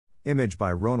Image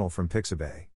by Ronald from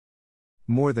Pixabay.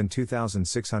 More than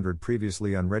 2,600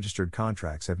 previously unregistered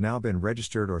contracts have now been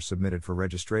registered or submitted for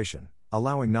registration,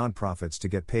 allowing nonprofits to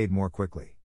get paid more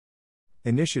quickly.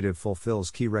 Initiative fulfills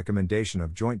key recommendation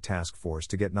of Joint Task Force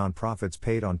to get nonprofits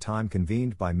paid on time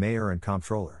convened by Mayor and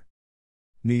Comptroller.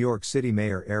 New York City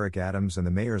Mayor Eric Adams and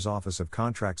the Mayor's Office of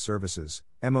Contract Services,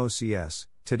 MOCS,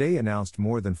 today announced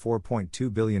more than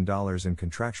 $4.2 billion in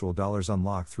contractual dollars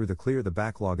unlocked through the Clear the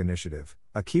Backlog initiative,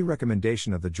 a key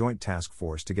recommendation of the Joint Task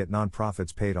Force to get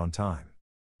nonprofits paid on time.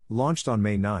 Launched on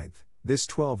May 9, this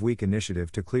 12-week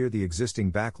initiative to clear the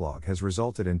existing backlog has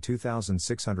resulted in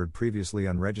 2,600 previously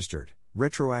unregistered,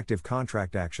 retroactive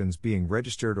contract actions being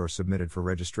registered or submitted for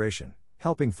registration,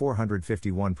 helping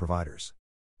 451 providers.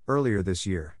 Earlier this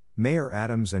year, Mayor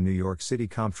Adams and New York City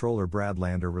Comptroller Brad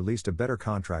Lander released a Better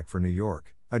Contract for New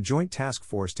York, a joint task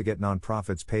force to get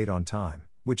nonprofits paid on time,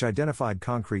 which identified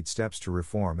concrete steps to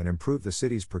reform and improve the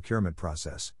city's procurement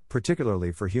process,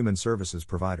 particularly for human services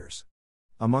providers.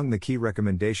 Among the key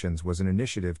recommendations was an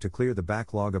initiative to clear the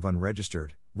backlog of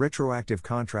unregistered, retroactive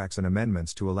contracts and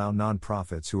amendments to allow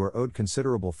nonprofits who are owed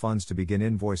considerable funds to begin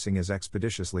invoicing as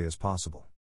expeditiously as possible.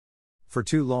 For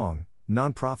too long,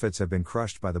 nonprofits have been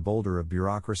crushed by the boulder of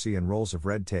bureaucracy and rolls of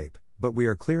red tape, but we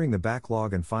are clearing the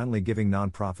backlog and finally giving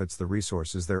nonprofits the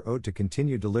resources they're owed to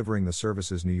continue delivering the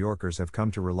services New Yorkers have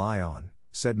come to rely on,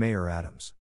 said Mayor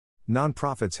Adams.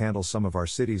 Nonprofits handle some of our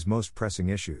city's most pressing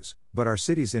issues, but our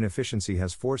city's inefficiency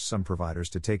has forced some providers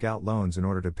to take out loans in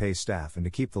order to pay staff and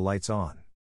to keep the lights on.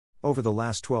 Over the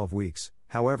last 12 weeks,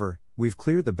 however, we've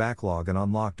cleared the backlog and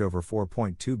unlocked over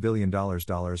 $4.2 billion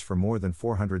for more than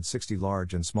 460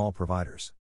 large and small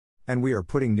providers. And we are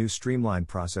putting new streamlined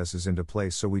processes into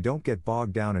place so we don't get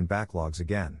bogged down in backlogs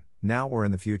again, now or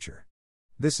in the future.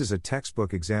 This is a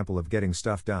textbook example of getting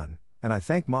stuff done, and I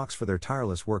thank MOCS for their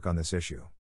tireless work on this issue.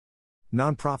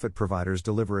 Nonprofit providers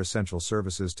deliver essential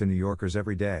services to New Yorkers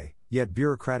every day, yet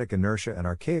bureaucratic inertia and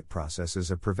archaic processes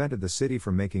have prevented the city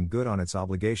from making good on its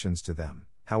obligations to them.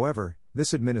 However,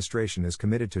 this administration is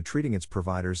committed to treating its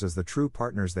providers as the true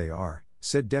partners they are,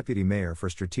 said Deputy Mayor for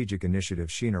Strategic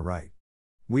Initiatives Sheena Wright.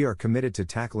 We are committed to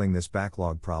tackling this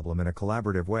backlog problem in a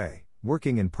collaborative way,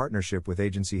 working in partnership with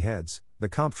agency heads, the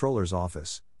Comptroller's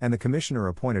Office, and the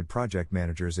Commissioner-appointed project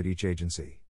managers at each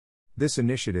agency. This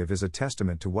initiative is a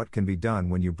testament to what can be done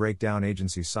when you break down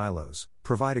agency silos,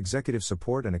 provide executive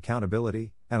support and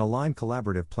accountability, and align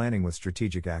collaborative planning with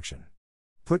strategic action.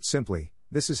 Put simply,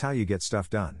 this is how you get stuff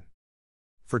done.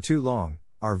 For too long,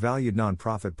 our valued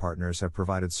nonprofit partners have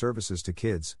provided services to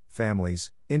kids,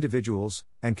 families, individuals,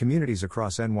 and communities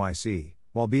across NYC,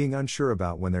 while being unsure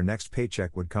about when their next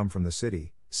paycheck would come from the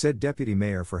city, said Deputy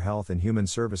Mayor for Health and Human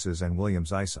Services Ann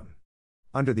Williams Isom.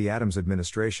 Under the Adams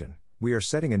administration, we are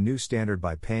setting a new standard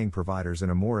by paying providers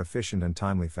in a more efficient and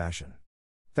timely fashion.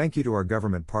 Thank you to our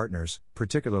government partners,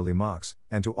 particularly MOCS,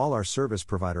 and to all our service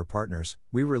provider partners.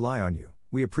 We rely on you,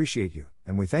 we appreciate you,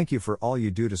 and we thank you for all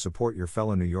you do to support your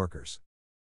fellow New Yorkers.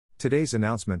 Today's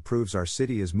announcement proves our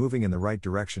city is moving in the right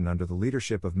direction under the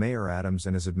leadership of Mayor Adams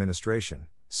and his administration,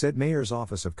 said Mayor's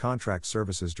Office of Contract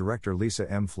Services Director Lisa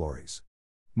M. Flores.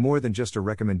 More than just a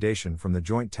recommendation from the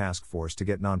Joint Task Force to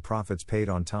get nonprofits paid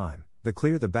on time, the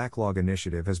Clear the Backlog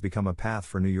initiative has become a path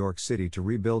for New York City to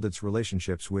rebuild its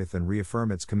relationships with and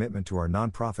reaffirm its commitment to our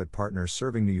nonprofit partners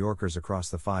serving New Yorkers across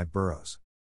the 5 boroughs.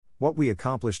 What we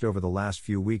accomplished over the last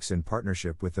few weeks in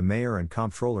partnership with the Mayor and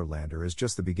Comptroller Lander is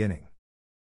just the beginning.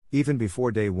 Even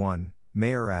before day one,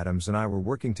 Mayor Adams and I were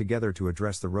working together to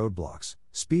address the roadblocks,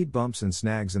 speed bumps and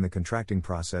snags in the contracting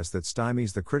process that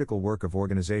stymies the critical work of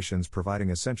organizations providing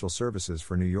essential services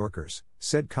for New Yorkers,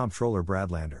 said Comptroller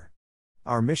Brad Lander.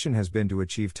 Our mission has been to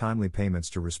achieve timely payments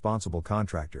to responsible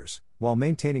contractors, while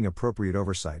maintaining appropriate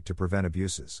oversight to prevent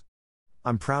abuses.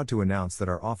 I'm proud to announce that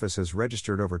our office has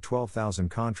registered over 12,000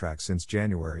 contracts since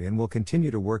January and will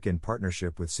continue to work in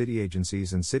partnership with city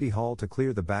agencies and City Hall to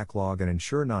clear the backlog and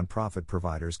ensure nonprofit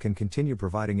providers can continue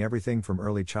providing everything from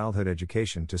early childhood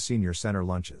education to senior center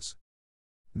lunches.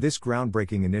 This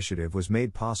groundbreaking initiative was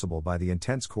made possible by the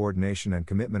intense coordination and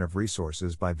commitment of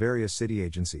resources by various city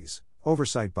agencies,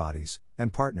 oversight bodies,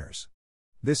 and partners.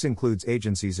 This includes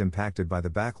agencies impacted by the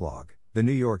backlog, the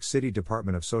New York City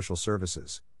Department of Social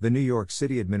Services, the New York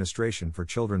City Administration for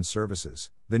Children's Services,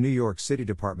 the New York City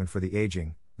Department for the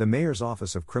Aging, the Mayor's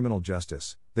Office of Criminal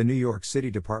Justice, the New York City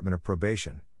Department of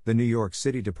Probation, the New York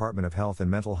City Department of Health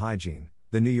and Mental Hygiene,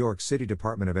 the New York City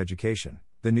Department of Education,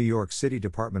 the New York City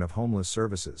Department of Homeless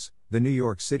Services, the New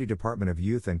York City Department of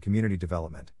Youth and Community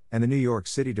Development, and the New York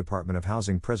City Department of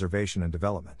Housing Preservation and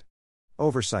Development.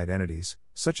 Oversight entities,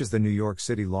 such as the New York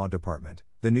City Law Department,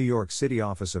 the New York City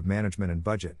Office of Management and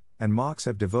Budget, and MOCS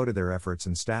have devoted their efforts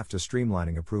and staff to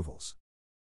streamlining approvals.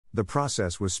 The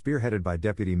process was spearheaded by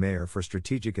Deputy Mayor for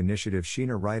Strategic Initiative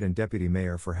Sheena Wright and Deputy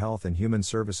Mayor for Health and Human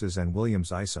Services Ann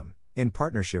Williams Isom, in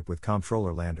partnership with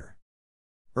Comptroller Lander.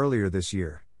 Earlier this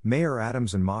year, Mayor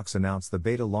Adams and MOCS announced the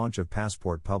beta launch of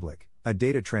Passport Public, a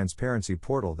data transparency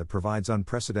portal that provides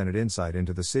unprecedented insight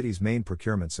into the city's main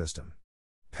procurement system.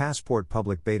 Passport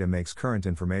Public Beta makes current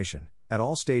information, at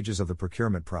all stages of the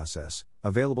procurement process,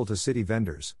 available to city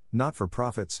vendors,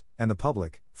 not-for-profits, and the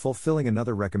public, fulfilling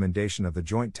another recommendation of the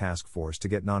Joint Task Force to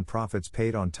get nonprofits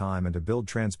paid on time and to build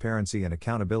transparency and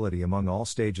accountability among all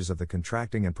stages of the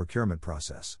contracting and procurement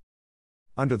process.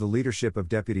 Under the leadership of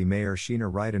Deputy Mayor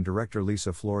Sheena Wright and Director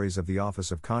Lisa Flores of the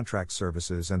Office of Contract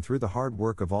Services and through the hard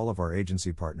work of all of our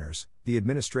agency partners, the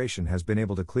administration has been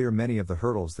able to clear many of the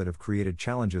hurdles that have created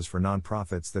challenges for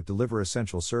nonprofits that deliver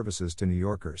essential services to New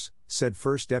Yorkers, said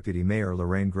First Deputy Mayor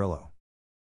Lorraine Grillo.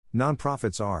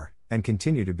 Nonprofits are, and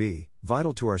continue to be,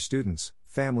 vital to our students,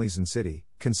 families and city,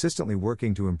 consistently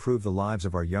working to improve the lives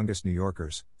of our youngest New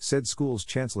Yorkers, said Schools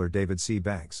Chancellor David C.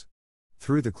 Banks.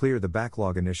 Through the Clear the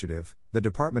Backlog initiative, the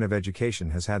Department of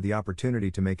Education has had the opportunity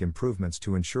to make improvements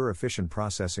to ensure efficient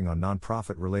processing on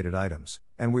nonprofit-related items,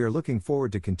 and we are looking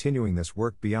forward to continuing this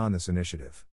work beyond this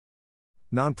initiative.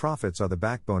 Nonprofits are the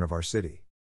backbone of our city.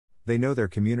 They know their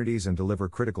communities and deliver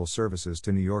critical services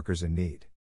to New Yorkers in need.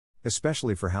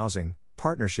 Especially for housing,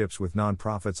 partnerships with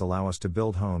nonprofits allow us to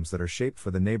build homes that are shaped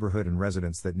for the neighborhood and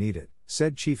residents that need it,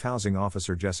 said Chief Housing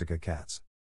Officer Jessica Katz.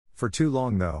 For too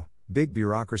long, though, big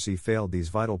bureaucracy failed these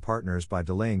vital partners by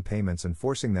delaying payments and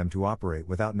forcing them to operate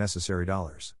without necessary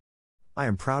dollars. I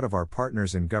am proud of our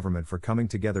partners in government for coming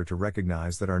together to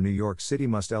recognize that our New York City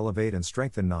must elevate and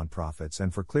strengthen nonprofits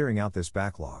and for clearing out this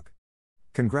backlog.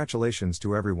 Congratulations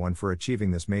to everyone for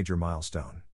achieving this major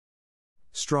milestone.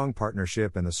 Strong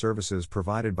partnership and the services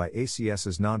provided by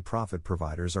ACS's nonprofit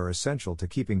providers are essential to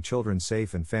keeping children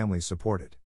safe and families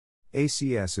supported.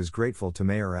 ACS is grateful to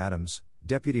Mayor Adams,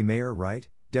 Deputy Mayor Wright,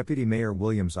 Deputy Mayor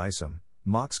Williams Isom,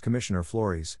 MOCS Commissioner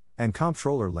Flores, and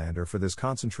Comptroller Lander for this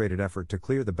concentrated effort to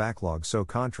clear the backlog so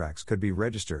contracts could be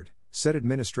registered, said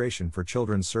Administration for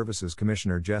Children's Services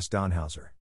Commissioner Jess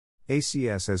Donhauser.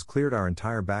 ACS has cleared our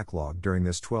entire backlog during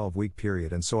this 12-week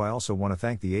period, and so I also want to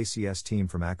thank the ACS team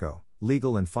from ACO,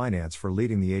 Legal and Finance for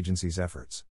leading the agency's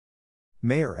efforts.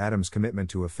 Mayor Adams' commitment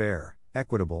to a fair,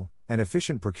 equitable, and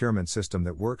efficient procurement system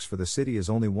that works for the city is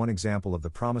only one example of the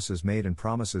promises made and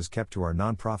promises kept to our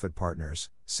nonprofit partners,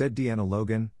 said Deanna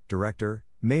Logan, Director,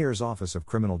 Mayor's Office of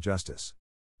Criminal Justice.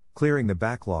 Clearing the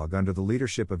backlog under the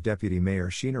leadership of Deputy Mayor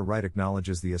Sheena Wright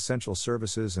acknowledges the essential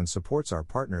services and supports our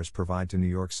partners provide to New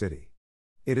York City.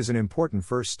 It is an important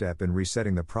first step in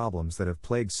resetting the problems that have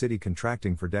plagued city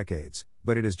contracting for decades,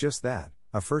 but it is just that,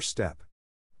 a first step.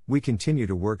 We continue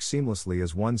to work seamlessly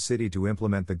as one city to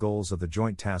implement the goals of the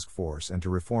Joint Task Force and to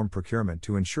reform procurement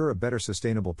to ensure a better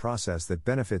sustainable process that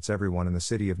benefits everyone in the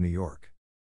city of New York.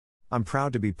 I'm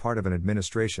proud to be part of an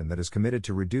administration that is committed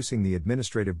to reducing the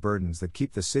administrative burdens that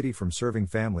keep the city from serving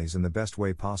families in the best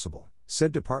way possible,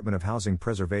 said Department of Housing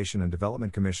Preservation and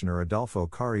Development Commissioner Adolfo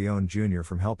Carrion Jr.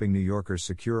 From helping New Yorkers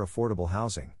secure affordable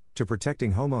housing, to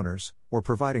protecting homeowners, or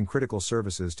providing critical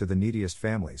services to the neediest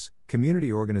families,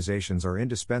 community organizations are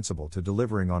indispensable to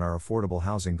delivering on our affordable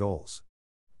housing goals.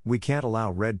 We can't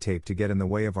allow red tape to get in the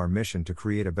way of our mission to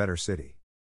create a better city.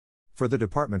 For the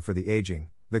Department for the Aging,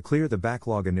 the Clear the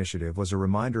Backlog initiative was a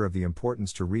reminder of the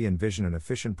importance to re-envision an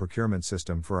efficient procurement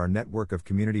system for our network of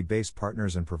community-based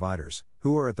partners and providers,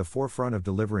 who are at the forefront of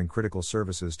delivering critical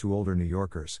services to older New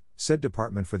Yorkers, said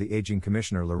Department for the Aging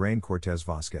Commissioner Lorraine Cortez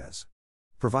Vasquez.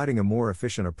 Providing a more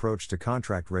efficient approach to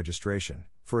contract registration,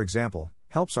 for example,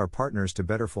 helps our partners to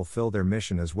better fulfill their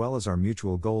mission as well as our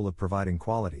mutual goal of providing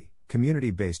quality,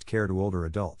 community-based care to older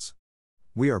adults.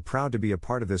 We are proud to be a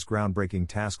part of this groundbreaking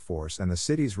task force and the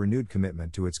city's renewed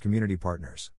commitment to its community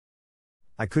partners.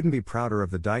 I couldn't be prouder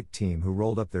of the Dyke team who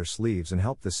rolled up their sleeves and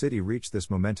helped the city reach this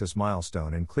momentous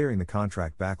milestone in clearing the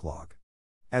contract backlog.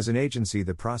 As an agency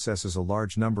that processes a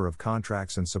large number of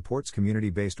contracts and supports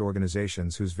community-based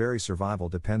organizations whose very survival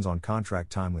depends on contract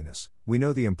timeliness, we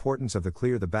know the importance of the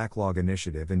Clear the Backlog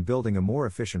initiative in building a more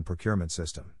efficient procurement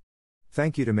system.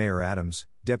 Thank you to Mayor Adams,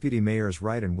 Deputy Mayors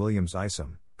Wright and Williams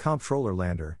Isom, Comptroller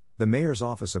Lander, the Mayor's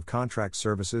Office of Contract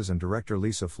Services and Director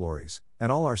Lisa Flores,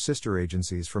 and all our sister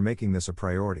agencies for making this a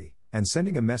priority, and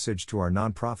sending a message to our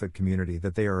nonprofit community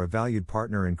that they are a valued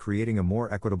partner in creating a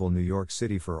more equitable New York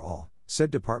City for all, said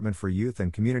Department for Youth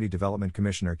and Community Development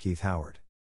Commissioner Keith Howard.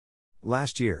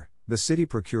 Last year, The city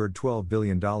procured $12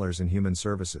 billion in human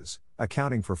services,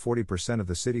 accounting for 40% of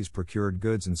the city's procured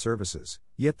goods and services,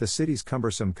 yet the city's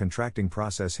cumbersome contracting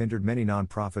process hindered many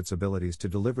nonprofits' abilities to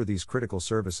deliver these critical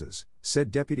services,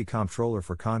 said Deputy Comptroller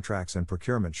for Contracts and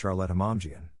Procurement Charlotte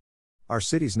Hamamjian. Our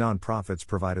city's nonprofits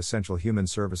provide essential human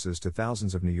services to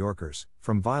thousands of New Yorkers,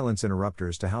 from violence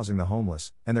interrupters to housing the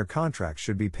homeless, and their contracts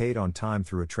should be paid on time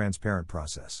through a transparent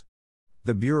process.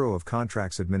 The Bureau of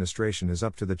Contracts Administration is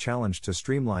up to the challenge to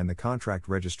streamline the contract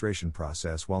registration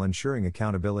process while ensuring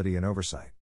accountability and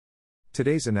oversight.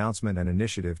 Today's announcement and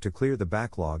initiative to clear the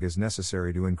backlog is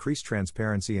necessary to increase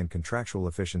transparency and contractual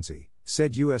efficiency,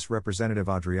 said U.S. Representative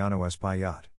Adriano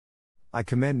Espaillat. I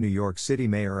commend New York City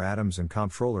Mayor Adams and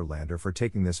Comptroller Lander for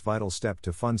taking this vital step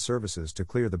to fund services to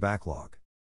clear the backlog.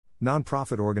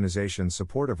 Nonprofit organizations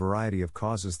support a variety of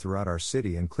causes throughout our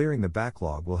city, and clearing the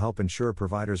backlog will help ensure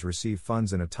providers receive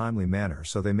funds in a timely manner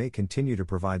so they may continue to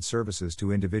provide services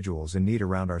to individuals in need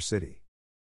around our city.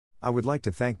 I would like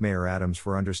to thank Mayor Adams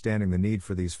for understanding the need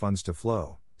for these funds to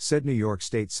flow, said New York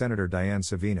State Senator Diane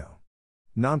Savino.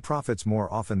 Nonprofits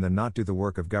more often than not do the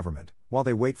work of government, while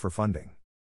they wait for funding.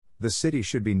 The city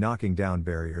should be knocking down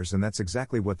barriers, and that's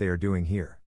exactly what they are doing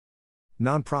here.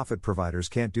 Nonprofit providers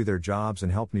can't do their jobs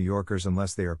and help New Yorkers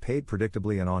unless they are paid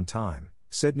predictably and on time,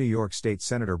 said New York State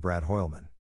Senator Brad Hoylman.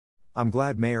 I'm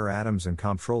glad Mayor Adams and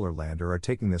Comptroller Lander are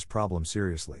taking this problem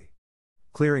seriously.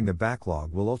 Clearing the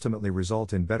backlog will ultimately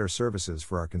result in better services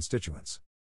for our constituents.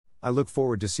 I look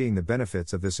forward to seeing the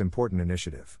benefits of this important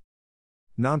initiative.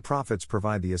 Nonprofits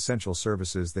provide the essential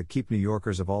services that keep New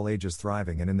Yorkers of all ages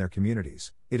thriving and in their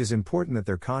communities. It is important that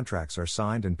their contracts are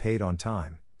signed and paid on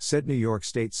time, said New York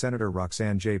State Senator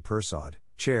Roxanne J. Persaud,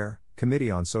 Chair, Committee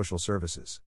on Social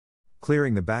Services.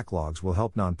 Clearing the backlogs will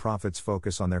help nonprofits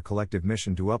focus on their collective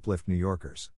mission to uplift New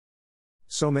Yorkers.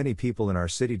 So many people in our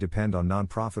city depend on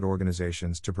nonprofit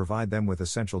organizations to provide them with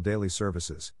essential daily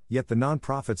services, yet the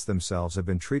nonprofits themselves have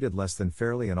been treated less than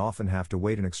fairly and often have to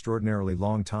wait an extraordinarily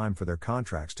long time for their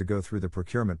contracts to go through the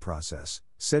procurement process,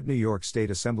 said New York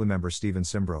State Assemblymember Stephen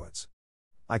Simbrowitz.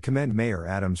 I commend Mayor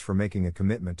Adams for making a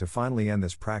commitment to finally end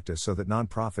this practice so that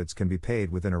nonprofits can be paid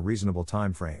within a reasonable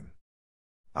time frame.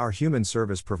 Our human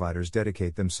service providers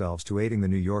dedicate themselves to aiding the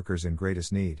New Yorkers in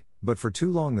greatest need, but for too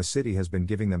long the city has been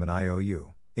giving them an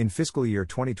IOU. In fiscal year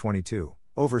 2022,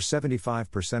 over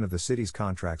 75% of the city's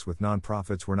contracts with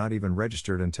nonprofits were not even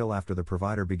registered until after the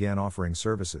provider began offering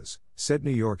services, said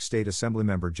New York State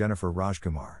Assemblymember Jennifer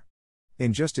Rajkumar.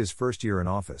 In just his first year in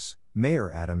office,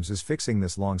 Mayor Adams is fixing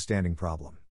this long-standing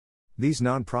problem. These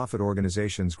nonprofit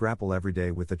organizations grapple every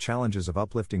day with the challenges of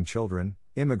uplifting children,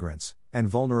 immigrants, and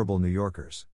vulnerable New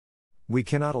Yorkers. We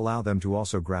cannot allow them to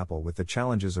also grapple with the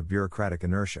challenges of bureaucratic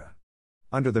inertia.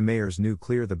 Under the mayor's new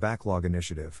Clear the Backlog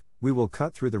initiative, we will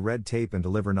cut through the red tape and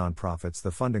deliver nonprofits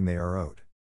the funding they are owed.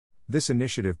 This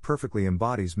initiative perfectly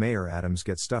embodies Mayor Adams'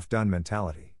 get stuff done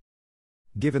mentality.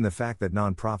 Given the fact that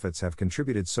nonprofits have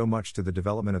contributed so much to the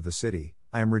development of the city,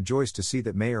 I am rejoiced to see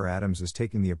that Mayor Adams is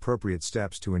taking the appropriate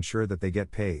steps to ensure that they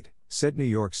get paid, said New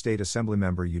York State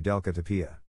Assemblymember Yudelka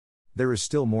Tapia. There is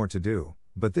still more to do,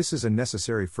 but this is a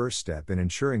necessary first step in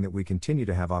ensuring that we continue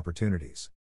to have opportunities.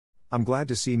 I'm glad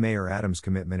to see Mayor Adams'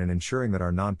 commitment in ensuring that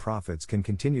our nonprofits can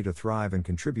continue to thrive and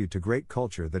contribute to great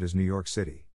culture that is New York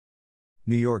City.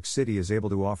 New York City is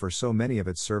able to offer so many of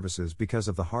its services because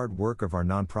of the hard work of our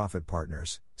nonprofit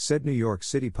partners, said New York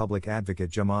City Public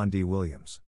Advocate Jamon D.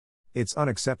 Williams. It's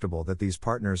unacceptable that these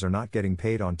partners are not getting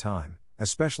paid on time,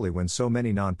 especially when so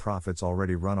many nonprofits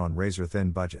already run on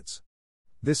razor-thin budgets.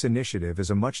 This initiative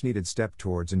is a much-needed step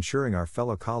towards ensuring our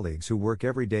fellow colleagues who work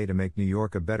every day to make New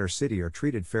York a better city are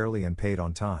treated fairly and paid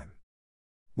on time.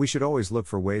 We should always look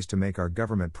for ways to make our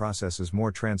government processes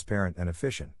more transparent and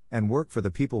efficient, and work for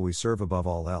the people we serve above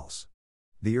all else.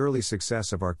 The early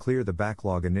success of our Clear the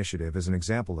Backlog initiative is an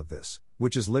example of this,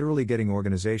 which is literally getting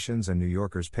organizations and New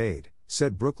Yorkers paid,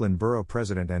 said Brooklyn Borough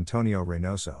President Antonio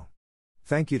Reynoso.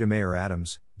 Thank you to Mayor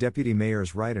Adams, Deputy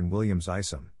Mayors Wright and Williams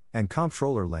Isom, and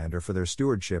Comptroller Lander for their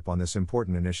stewardship on this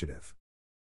important initiative.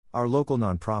 Our local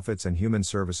nonprofits and human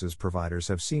services providers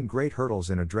have seen great hurdles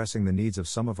in addressing the needs of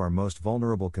some of our most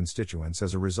vulnerable constituents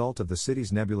as a result of the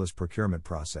city's nebulous procurement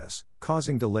process,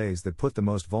 causing delays that put the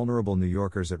most vulnerable New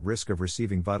Yorkers at risk of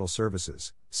receiving vital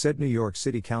services, said New York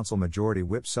City Council Majority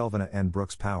Whip Selvena N.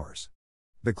 Brooks Powers.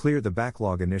 The Clear the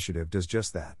Backlog initiative does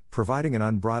just that, providing an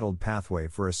unbridled pathway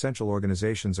for essential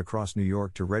organizations across New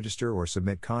York to register or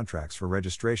submit contracts for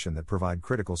registration that provide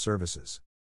critical services.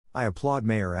 I applaud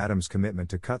Mayor Adams' commitment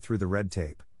to cut through the red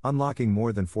tape, unlocking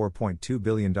more than $4.2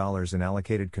 billion in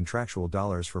allocated contractual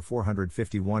dollars for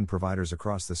 451 providers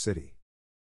across the city.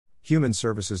 Human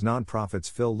services nonprofits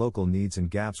fill local needs and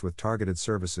gaps with targeted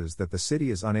services that the city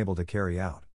is unable to carry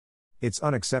out. It's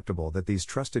unacceptable that these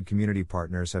trusted community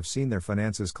partners have seen their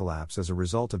finances collapse as a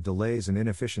result of delays and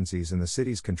inefficiencies in the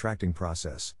city's contracting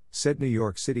process, said New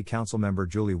York City Council member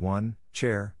Julie Won,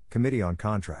 Chair, Committee on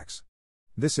Contracts.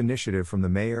 This initiative from the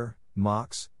mayor,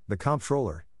 Mox, the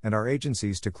comptroller, and our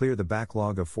agencies to clear the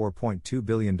backlog of $4.2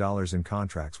 billion in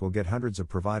contracts will get hundreds of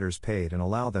providers paid and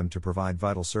allow them to provide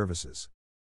vital services.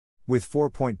 With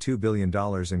 $4.2 billion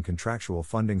in contractual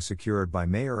funding secured by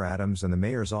Mayor Adams and the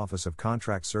Mayor's Office of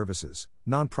Contract Services,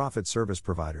 nonprofit service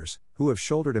providers, who have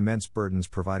shouldered immense burdens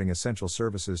providing essential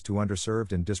services to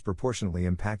underserved and disproportionately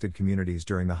impacted communities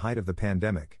during the height of the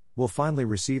pandemic, will finally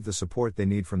receive the support they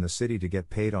need from the city to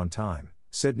get paid on time,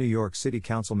 said New York City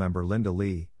Council member Linda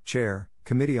Lee, Chair,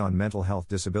 Committee on Mental Health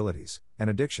Disabilities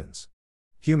and Addictions.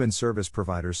 Human service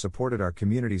providers supported our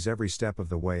communities every step of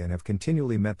the way and have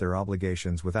continually met their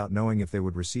obligations without knowing if they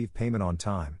would receive payment on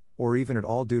time, or even at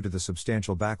all due to the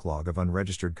substantial backlog of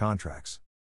unregistered contracts.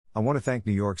 I want to thank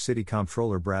New York City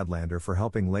Comptroller Brad Lander for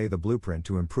helping lay the blueprint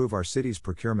to improve our city's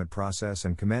procurement process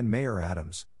and commend Mayor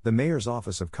Adams, the Mayor's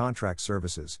Office of Contract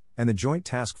Services, and the Joint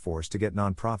Task Force to get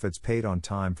nonprofits paid on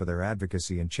time for their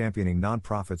advocacy and championing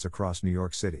nonprofits across New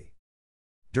York City.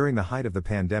 During the height of the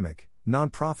pandemic,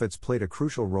 nonprofits played a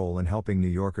crucial role in helping New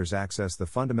Yorkers access the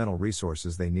fundamental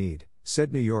resources they need,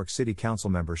 said New York City Council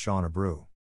member Sean Abreu.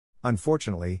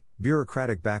 Unfortunately,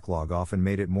 bureaucratic backlog often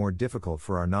made it more difficult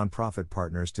for our nonprofit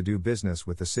partners to do business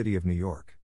with the City of New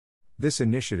York. This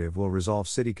initiative will resolve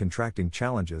city contracting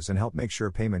challenges and help make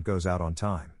sure payment goes out on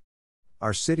time.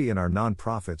 Our city and our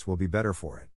nonprofits will be better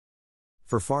for it.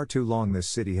 For far too long, this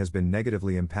city has been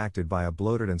negatively impacted by a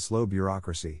bloated and slow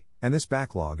bureaucracy, and this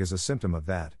backlog is a symptom of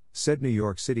that, said New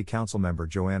York City Council member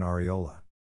Joanne Ariola.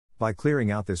 By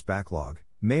clearing out this backlog,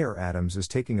 Mayor Adams is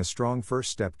taking a strong first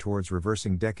step towards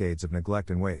reversing decades of neglect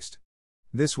and waste.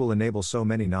 This will enable so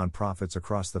many nonprofits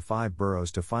across the 5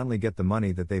 boroughs to finally get the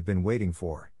money that they've been waiting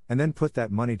for, and then put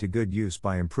that money to good use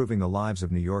by improving the lives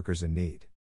of New Yorkers in need.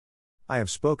 I have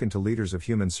spoken to leaders of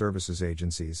human services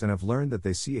agencies and have learned that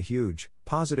they see a huge,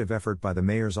 positive effort by the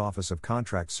Mayor's Office of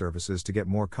Contract Services to get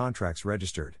more contracts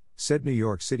registered, said New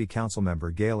York City Council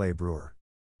member Gail A. Brewer.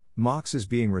 Mox is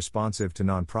being responsive to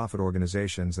nonprofit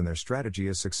organizations and their strategy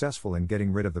is successful in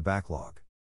getting rid of the backlog.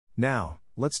 Now,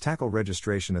 let's tackle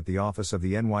registration at the Office of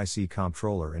the NYC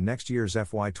Comptroller in next year's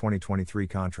FY 2023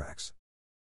 contracts.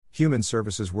 Human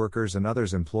services workers and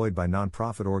others employed by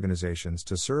nonprofit organizations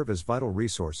to serve as vital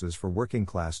resources for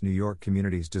working-class New York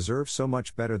communities deserve so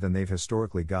much better than they've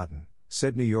historically gotten,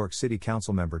 said New York City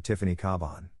Council member Tiffany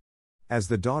Caban. As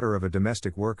the daughter of a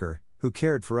domestic worker, who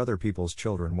cared for other people's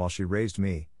children while she raised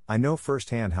me, I know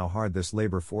firsthand how hard this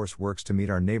labor force works to meet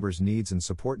our neighbors' needs and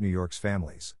support New York's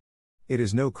families. It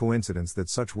is no coincidence that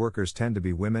such workers tend to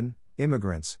be women,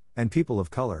 immigrants, and people of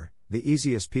color, the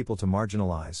easiest people to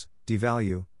marginalize,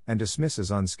 devalue, and dismiss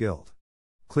as unskilled.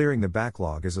 Clearing the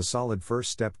backlog is a solid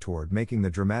first step toward making the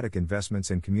dramatic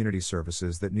investments in community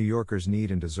services that New Yorkers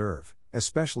need and deserve,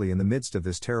 especially in the midst of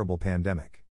this terrible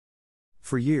pandemic.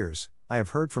 For years, I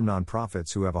have heard from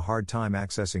nonprofits who have a hard time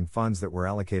accessing funds that were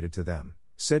allocated to them,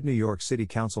 said New York City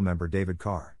Council member David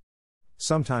Carr.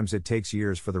 Sometimes it takes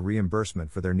years for the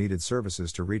reimbursement for their needed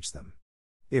services to reach them.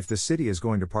 If the city is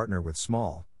going to partner with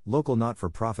small, local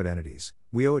not-for-profit entities,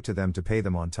 we owe it to them to pay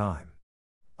them on time.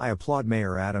 I applaud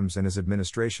Mayor Adams and his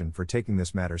administration for taking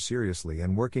this matter seriously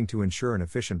and working to ensure an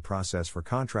efficient process for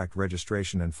contract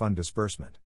registration and fund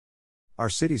disbursement. Our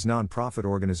city's nonprofit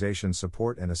organizations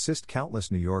support and assist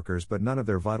countless New Yorkers, but none of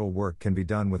their vital work can be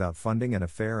done without funding and a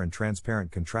fair and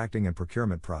transparent contracting and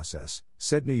procurement process,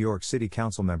 said New York City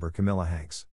Council member Camilla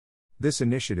Hanks. This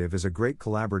initiative is a great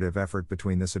collaborative effort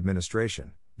between this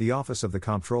administration, the Office of the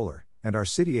Comptroller, and our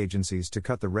city agencies to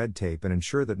cut the red tape and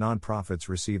ensure that nonprofits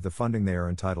receive the funding they are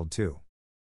entitled to.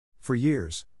 For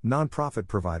years, nonprofit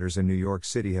providers in New York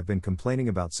City have been complaining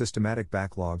about systematic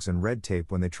backlogs and red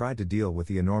tape when they tried to deal with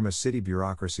the enormous city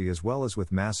bureaucracy as well as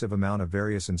with massive amount of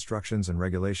various instructions and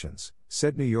regulations,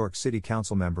 said New York City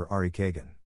Council member Ari Kagan.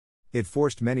 It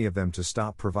forced many of them to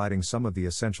stop providing some of the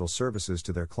essential services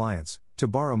to their clients, to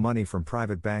borrow money from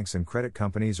private banks and credit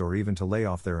companies, or even to lay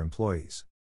off their employees.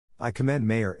 I commend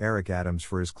Mayor Eric Adams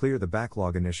for his Clear the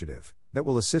Backlog initiative, that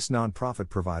will assist nonprofit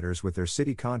providers with their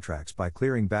city contracts by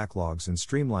clearing backlogs and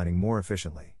streamlining more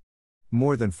efficiently.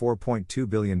 More than $4.2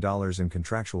 billion in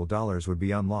contractual dollars would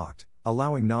be unlocked,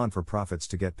 allowing non-for-profits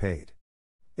to get paid.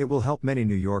 It will help many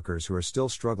New Yorkers who are still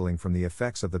struggling from the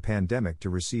effects of the pandemic to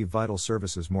receive vital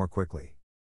services more quickly.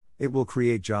 It will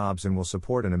create jobs and will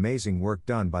support an amazing work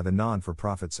done by the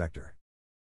non-for-profit sector.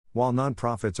 While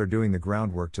nonprofits are doing the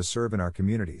groundwork to serve in our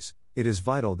communities, it is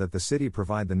vital that the city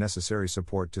provide the necessary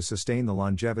support to sustain the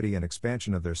longevity and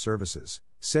expansion of their services,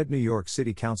 said New York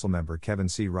City Council member Kevin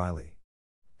C. Riley.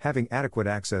 Having adequate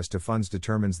access to funds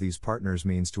determines these partners'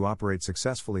 means to operate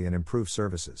successfully and improve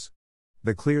services.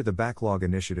 The Clear the Backlog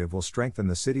initiative will strengthen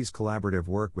the city's collaborative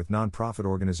work with nonprofit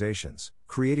organizations,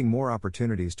 creating more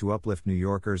opportunities to uplift New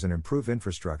Yorkers and improve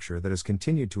infrastructure that has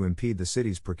continued to impede the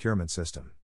city's procurement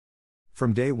system.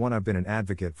 From day one, I've been an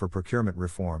advocate for procurement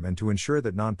reform and to ensure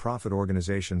that nonprofit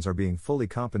organizations are being fully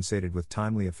compensated with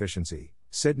timely efficiency,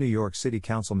 said New York City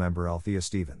Council member Althea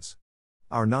Stevens.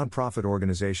 Our nonprofit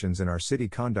organizations in our city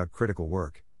conduct critical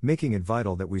work, making it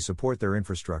vital that we support their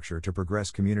infrastructure to progress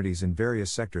communities in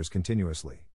various sectors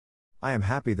continuously. I am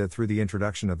happy that through the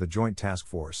introduction of the Joint Task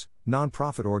Force,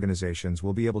 nonprofit organizations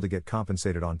will be able to get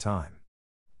compensated on time.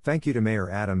 Thank you to Mayor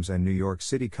Adams and New York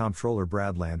City Comptroller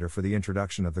Brad Lander for the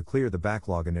introduction of the Clear the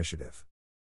Backlog initiative.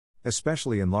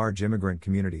 Especially in large immigrant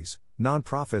communities,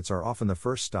 nonprofits are often the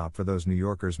first stop for those New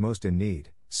Yorkers most in need,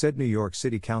 said New York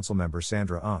City Council member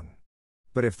Sandra Ung.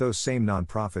 But if those same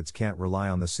nonprofits can't rely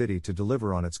on the city to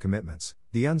deliver on its commitments,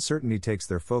 the uncertainty takes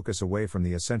their focus away from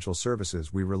the essential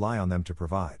services we rely on them to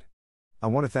provide. I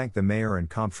want to thank the Mayor and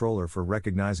Comptroller for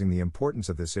recognizing the importance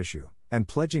of this issue, and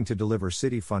pledging to deliver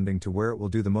city funding to where it will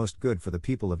do the most good for the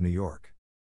people of New York.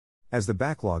 As the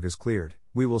backlog is cleared,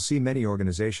 we will see many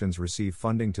organizations receive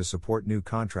funding to support new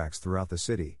contracts throughout the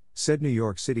city, said New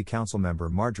York City Council member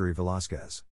Marjorie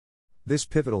Velasquez. This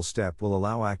pivotal step will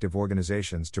allow active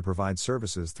organizations to provide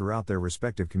services throughout their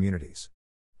respective communities.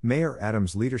 Mayor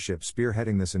Adams' leadership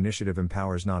spearheading this initiative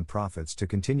empowers nonprofits to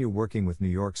continue working with New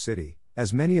York City,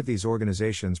 as many of these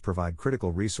organizations provide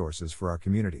critical resources for our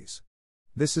communities.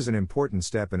 This is an important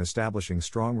step in establishing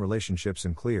strong relationships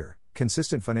and clear,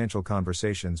 consistent financial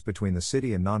conversations between the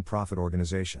city and nonprofit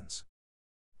organizations.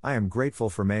 I am grateful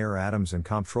for Mayor Adams and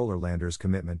Comptroller Lander's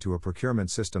commitment to a procurement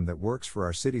system that works for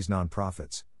our city's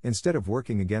nonprofits, instead of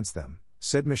working against them,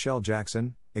 said Michelle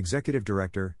Jackson, Executive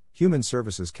Director, Human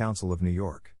Services Council of New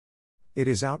York. It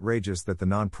is outrageous that the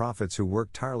nonprofits who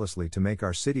work tirelessly to make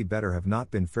our city better have not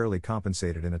been fairly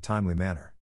compensated in a timely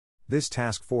manner. This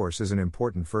task force is an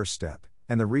important first step,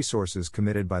 and the resources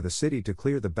committed by the city to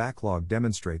clear the backlog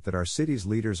demonstrate that our city's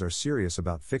leaders are serious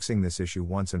about fixing this issue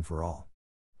once and for all.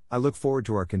 I look forward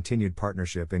to our continued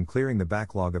partnership in clearing the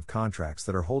backlog of contracts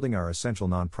that are holding our essential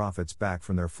nonprofits back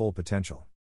from their full potential.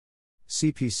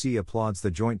 CPC applauds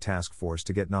the Joint Task Force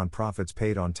to get nonprofits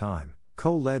paid on time,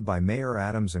 co-led by Mayor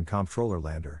Adams and Comptroller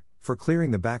Lander, for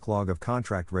clearing the backlog of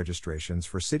contract registrations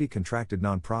for city-contracted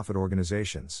nonprofit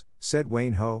organizations, said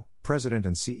Wayne Ho, President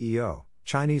and CEO,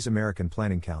 Chinese American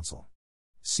Planning Council.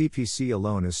 CPC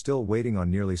alone is still waiting on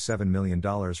nearly $7 million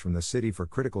from the city for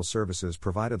critical services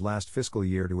provided last fiscal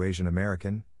year to Asian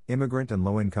American, immigrant and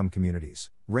low-income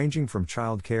communities, ranging from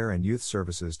child care and youth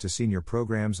services to senior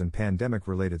programs and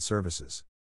pandemic-related services.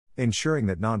 Ensuring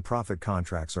that nonprofit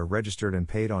contracts are registered and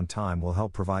paid on time will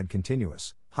help provide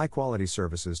continuous, high-quality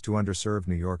services to underserved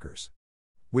New Yorkers.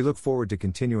 We look forward to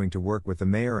continuing to work with the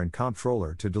Mayor and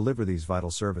Comptroller to deliver these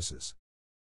vital services.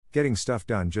 Getting stuff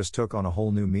done just took on a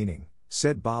whole new meaning,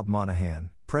 said Bob Monahan,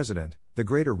 President. The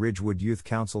Greater Ridgewood Youth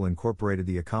Council Incorporated.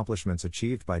 The accomplishments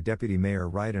achieved by Deputy Mayor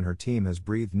Wright and her team has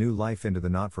breathed new life into the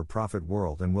not-for-profit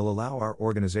world and will allow our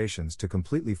organizations to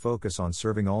completely focus on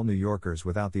serving all New Yorkers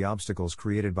without the obstacles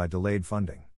created by delayed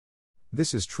funding.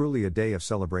 This is truly a day of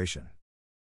celebration.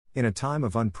 In a time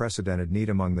of unprecedented need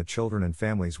among the children and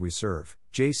families we serve,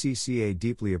 JCCA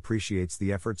deeply appreciates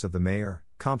the efforts of the Mayor,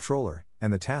 Comptroller,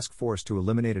 and the task force to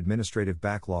eliminate administrative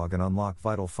backlog and unlock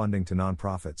vital funding to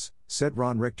nonprofits, said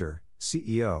Ron Richter,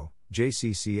 CEO,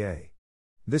 JCCA.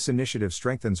 This initiative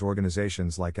strengthens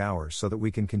organizations like ours so that we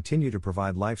can continue to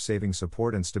provide life-saving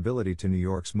support and stability to New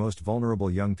York's most vulnerable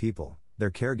young people,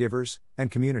 their caregivers, and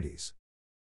communities.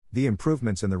 The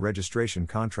improvements in the registration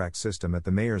contract system at the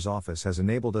Mayor's office has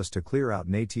enabled us to clear out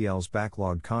NATL's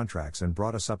backlogged contracts and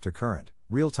brought us up to current,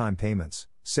 real-time payments,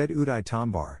 said Uday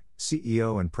Tambar,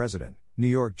 CEO and President, New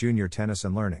York Junior Tennis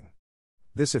and Learning.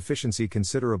 This efficiency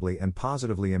considerably and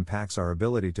positively impacts our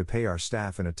ability to pay our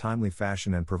staff in a timely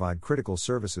fashion and provide critical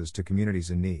services to communities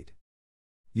in need.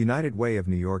 United Way of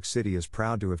New York City is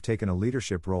proud to have taken a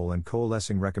leadership role in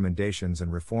coalescing recommendations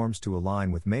and reforms to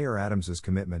align with Mayor Adams's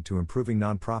commitment to improving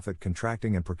nonprofit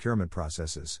contracting and procurement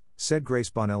processes, said Grace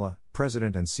Bonilla,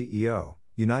 President and CEO,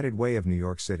 United Way of New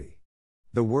York City.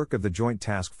 The work of the Joint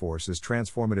Task Force is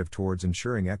transformative towards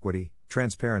ensuring equity,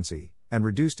 transparency, and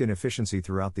reduced inefficiency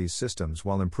throughout these systems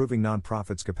while improving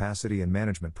nonprofits' capacity and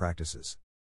management practices.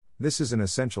 This is an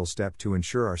essential step to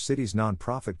ensure our city's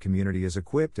nonprofit community is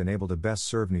equipped and able to best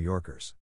serve New Yorkers.